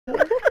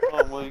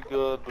my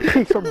god.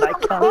 He's on my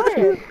couch.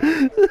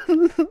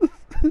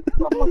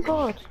 Oh my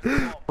god.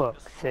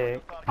 Fuck's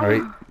sake.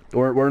 Right.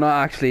 We're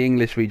not actually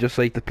English, we just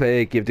like to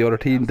play, give the other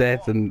team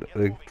death, and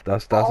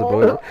that's about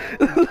Oh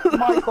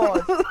my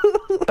god.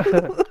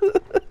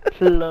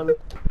 Lol. it.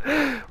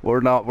 We're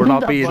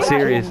not being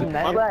serious.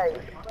 Right.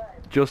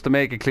 Just to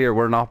make it clear,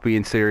 we're not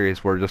being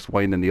serious, we're just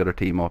winding the other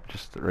team up,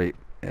 just right.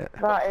 Yeah.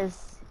 That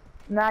is...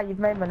 Nah, you've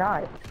made my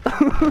night.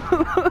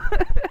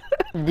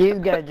 These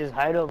guys just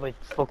hide over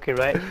fucking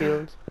right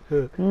fields.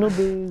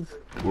 Noobies.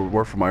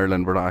 We're from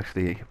Ireland, we're not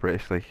actually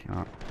British, like, you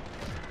know.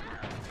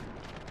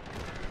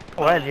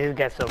 Why do you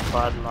get so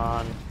bad,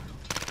 man?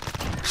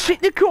 Sit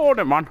in the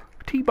corner, man.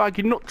 Teabag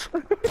your nuts.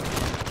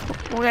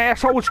 Oh, yeah,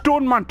 so it's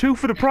done, man. 2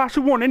 for the price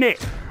of 1,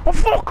 innit? Oh,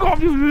 fuck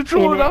off, you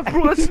throw that,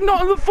 bro. That's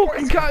not in the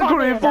fucking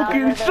category of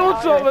fucking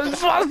shut up and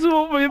fast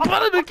up, man.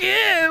 Put in the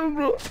game,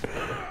 bro.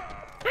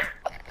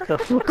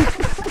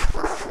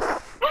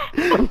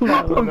 I'm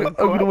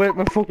gonna wake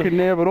my fucking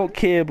neighbour. I don't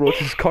care, bro. It's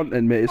his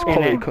content, mate. It's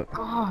quality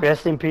content.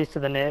 Rest in peace to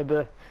the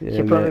neighbour. Yeah,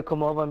 She'll probably mate.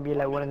 come over and be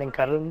like one of them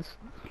Karens.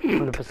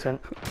 100%.